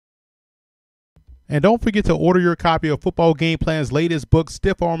And don't forget to order your copy of Football Game Plan's latest book,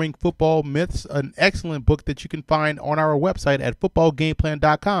 Stiff Arming Football Myths, an excellent book that you can find on our website at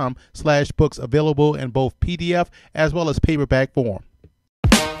footballgameplan.com/books, available in both PDF as well as paperback form.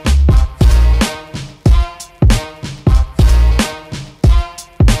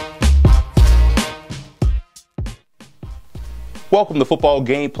 Welcome to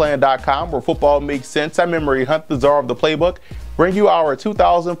footballgameplan.com, where football makes sense. I'm Emery Hunt, the czar of the playbook, bring you our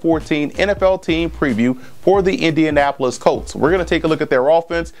 2014 NFL team preview for the Indianapolis Colts. We're going to take a look at their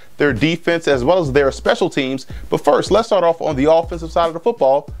offense, their defense, as well as their special teams. But first, let's start off on the offensive side of the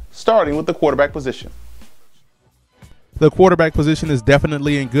football, starting with the quarterback position. The quarterback position is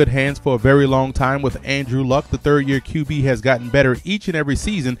definitely in good hands for a very long time with Andrew Luck. The third-year QB has gotten better each and every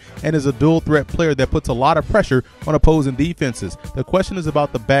season and is a dual-threat player that puts a lot of pressure on opposing defenses. The question is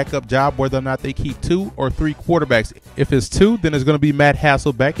about the backup job, whether or not they keep 2 or 3 quarterbacks. If it's 2, then it's going to be Matt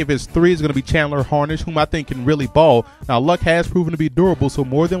Hasselbeck. If it's 3, it's going to be Chandler Harnish, whom I think can really ball. Now, Luck has proven to be durable, so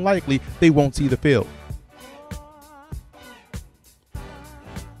more than likely they won't see the field.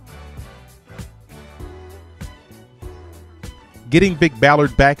 Getting Vic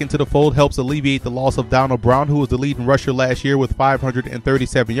Ballard back into the fold helps alleviate the loss of Donald Brown, who was the leading rusher last year with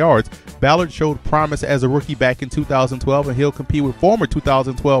 537 yards. Ballard showed promise as a rookie back in 2012, and he'll compete with former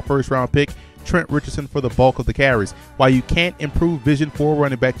 2012 first-round pick Trent Richardson for the bulk of the carries. While you can't improve vision for a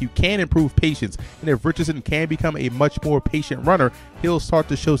running back, you can improve patience. And if Richardson can become a much more patient runner, he'll start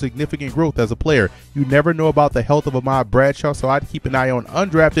to show significant growth as a player. You never know about the health of Ahmad Bradshaw, so I'd keep an eye on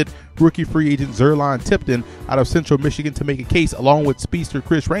undrafted rookie free agent Zerline Tipton out of Central Michigan to make a case, along with speedster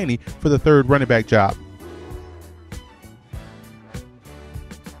Chris Rainey, for the third running back job.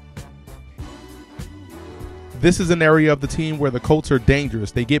 This is an area of the team where the Colts are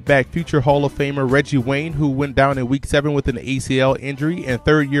dangerous. They get back future Hall of Famer Reggie Wayne, who went down in Week 7 with an ACL injury, and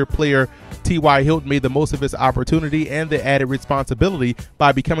third-year player T.Y. Hilton made the most of his opportunity and the added responsibility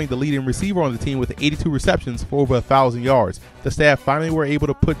by becoming the leading receiver on the team with 82 receptions for over 1,000 yards. The staff finally were able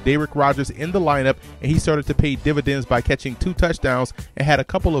to put Derrick Rogers in the lineup, and he started to pay dividends by catching 2 touchdowns and had a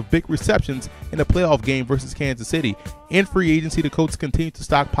couple of big receptions in a playoff game versus Kansas City. In free agency, the Colts continue to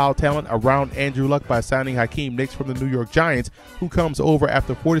stockpile talent around Andrew Luck by signing Hakeem Nicks from the New York Giants, who comes over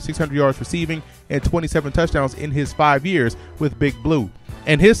after 4,600 yards receiving and 27 touchdowns in his 5 years with Big Blue.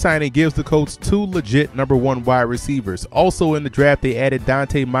 And his signing gives the Colts 2 legit number 1 wide receivers. Also in the draft, they added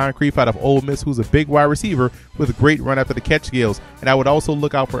Dante Moncrief out of Ole Miss, who's a big wide receiver with great run after the catch skills. And I would also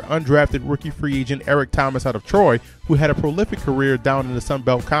look out for undrafted rookie free agent Eric Thomas out of Troy, who had a prolific career down in the Sun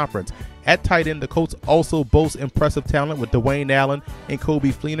Belt Conference. At tight end, the Colts also boast impressive talent with Dwayne Allen and Kobe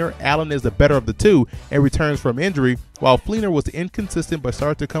Fleener. Allen is the better of the two and returns from injury, while Fleener was inconsistent but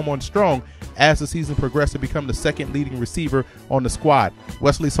started to come on strong as the season progressed to become the second leading receiver on the squad.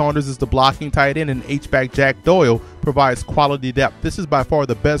 Wesley Saunders is the blocking tight end, and H-back Jack Doyle provides quality depth. This is by far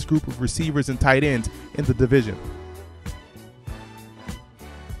the best group of receivers and tight ends in the division.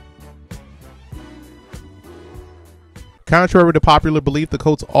 Contrary to popular belief, the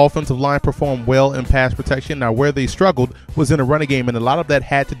Colts' offensive line performed well in pass protection. Now, where they struggled was in the running game, and a lot of that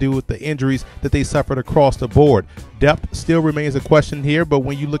had to do with the injuries that they suffered across the board. Depth still remains a question here, but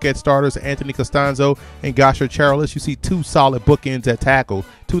when you look at starters Anthony Costanzo and Gosher Charles, you see 2 solid bookends at tackle.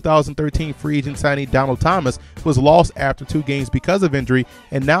 2013 free agent signee Donald Thomas was lost after 2 games because of injury,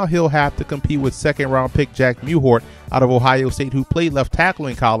 and now he'll have to compete with second-round pick Jack Mewhort out of Ohio State, who played left tackle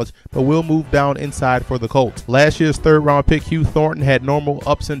in college but will move down inside for the Colts. Last year's third-round pick Hugh Thornton had normal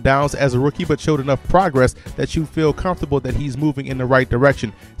ups and downs as a rookie but showed enough progress that you feel comfortable that he's moving in the right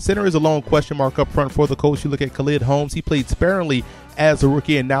direction. Center is a lone question mark up front for the Colts. You look at Khalid Holmes. He played sparingly as a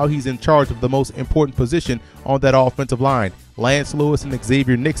rookie, and now he's in charge of the most important position on that offensive line. Lance Lewis and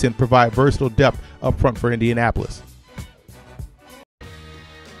Xavier Nixon provide versatile depth up front for Indianapolis.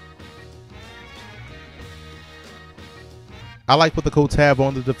 I like what the Colts have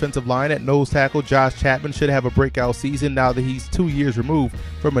on the defensive line. At nose tackle, Josh Chapman should have a breakout season now that he's 2 years removed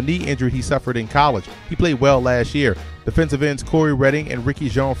from a knee injury he suffered in college. He played well last year. Defensive ends Corey Redding and Ricky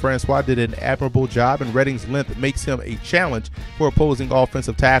Jean-Francois did an admirable job, and Redding's length makes him a challenge for opposing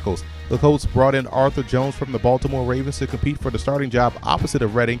offensive tackles. The Colts brought in Arthur Jones from the Baltimore Ravens to compete for the starting job opposite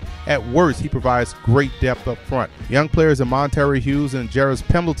of Redding. At worst, he provides great depth up front. Young players in Monterey Hughes and Jarvis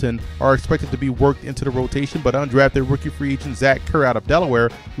Pendleton are expected to be worked into the rotation, but undrafted rookie free agent Zach Kerr out of Delaware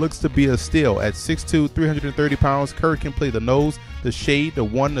looks to be a steal. At 6'2", 330 pounds, Kerr can play the nose, the shade, the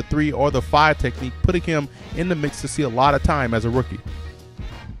 1, the 3, or the 5 technique, putting him in the mix to see a lot of time as a rookie.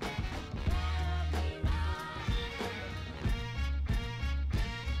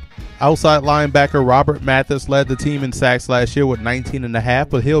 Outside linebacker Robert Mathis led the team in sacks last year with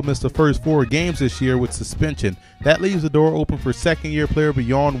 19.5, but he'll miss the first 4 games this year with suspension. That leaves the door open for second-year player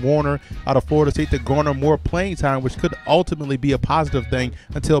Bjorn Warner out of Florida State to garner more playing time, which could ultimately be a positive thing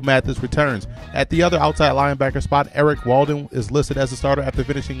until Mathis returns. At the other outside linebacker spot, Eric Walden is listed as a starter after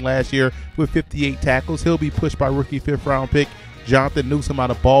finishing last year with 58 tackles. He'll be pushed by rookie 5th-round pick Jonathan Newsom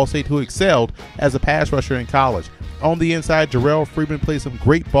out of Ball State, who excelled as a pass rusher in college. On the inside, Jarrell Freeman played some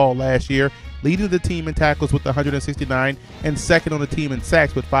great ball last year, leading the team in tackles with 169 and second on the team in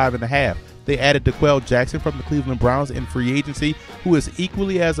sacks with 5.5. They added DeQuell Jackson from the Cleveland Browns in free agency, who is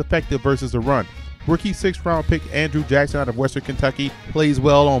equally as effective versus the run. Rookie 6th-round pick Andrew Jackson out of Western Kentucky plays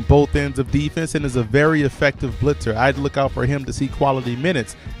well on both ends of defense and is a very effective blitzer. I'd look out for him to see quality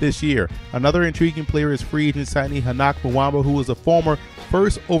minutes this year. Another intriguing player is free agent signee Hanak Mwamba, who was a former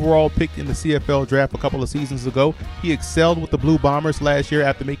first overall pick in the CFL draft a couple of seasons ago. He excelled with the Blue Bombers last year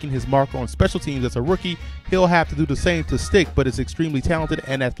after making his mark on special teams as a rookie. He'll have to do the same to stick, but is extremely talented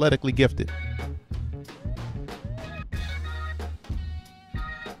and athletically gifted.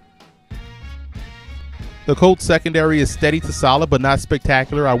 The Colts secondary is steady to solid, but not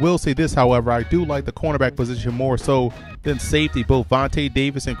spectacular. I will say this, however, I do like the cornerback position more so than safety. Both Vontae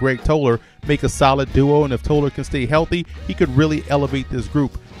Davis and Greg Toller make a solid duo, and if Toller can stay healthy, he could really elevate this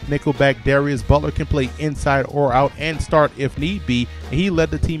group. Nickelback Darius Butler can play inside or out and start if need be, and he led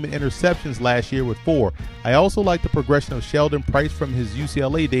the team in interceptions last year with 4. I also like the progression of Sheldon Price from his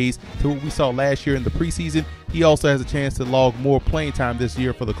UCLA days to what we saw last year in the preseason. He also has a chance to log more playing time this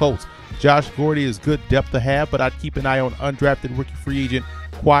year for the Colts. Josh Gordy is good depth to have, but I'd keep an eye on undrafted rookie free agent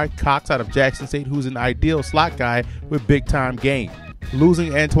Quad Cox out of Jackson State, who's an ideal slot guy with big-time game.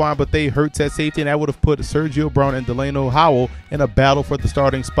 Losing Antoine Bethea hurts at safety, and that would have put Sergio Brown and Delano Howell in a battle for the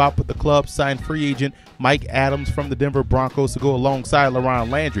starting spot, but the club signed free agent Mike Adams from the Denver Broncos to go alongside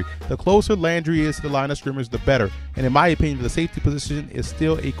LaRon Landry. The closer Landry is to the line of scrimmage, the better, and in my opinion, the safety position is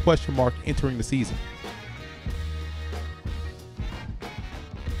still a question mark entering the season.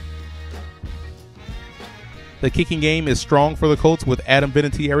 The kicking game is strong for the Colts with Adam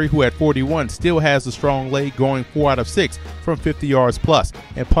Vinatieri, who at 41 still has a strong leg, going 4 out of 6 from 50 yards plus,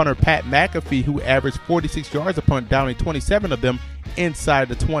 and punter Pat McAfee, who averaged 46 yards a punt, downing 27 of them inside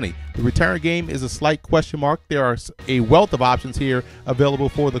the 20. The return game is a slight question mark. There are a wealth of options here available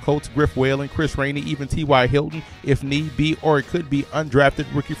for the Colts: Griff Whalen, Chris Rainey, even T.Y. Hilton if need be, or it could be undrafted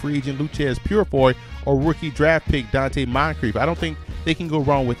rookie free agent Luchez Purifoy or rookie draft pick Dante Moncrief. I don't think they can go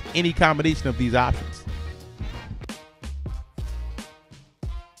wrong with any combination of these options.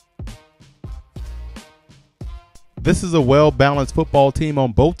 This is a well-balanced football team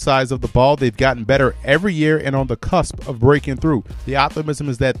on both sides of the ball. They've gotten better every year and on the cusp of breaking through. The optimism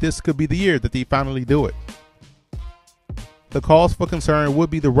is that this could be the year that they finally do it. The cause for concern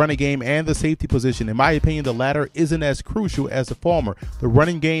would be the running game and the safety position. In my opinion, the latter isn't as crucial as the former. The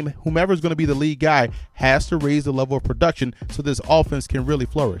running game, whomever is going to be the lead guy, has to raise the level of production so this offense can really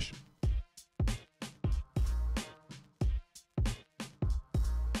flourish.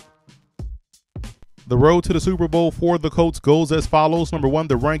 The road to the Super Bowl for the Colts goes as follows. Number 1,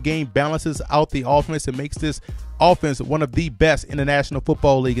 the run game balances out the offense and makes this offense one of the best in the National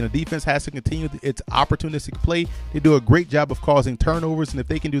Football League. And the defense has to continue its opportunistic play. They do a great job of causing turnovers, and if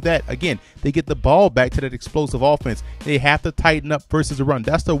they can do that, again, they get the ball back to that explosive offense. They have to tighten up versus the run.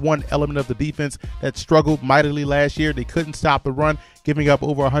 That's the one element of the defense that struggled mightily last year. They couldn't stop the run, giving up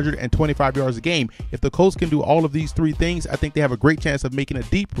over 125 yards a game. If the Colts can do all of these 3 things, I think they have a great chance of making a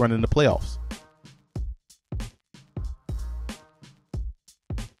deep run in the playoffs.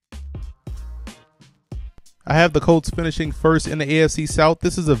 I have the Colts finishing first in the AFC South.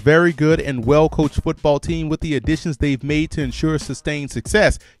 This is a very good and well-coached football team with the additions they've made to ensure sustained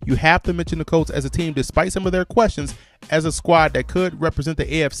success. You have to mention the Colts as a team, despite some of their questions, as a squad that could represent the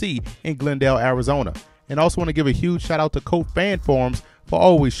AFC in Glendale, Arizona. And also want to give a huge shout out to Colt Fan Forums for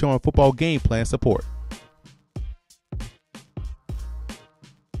always showing football game plan support.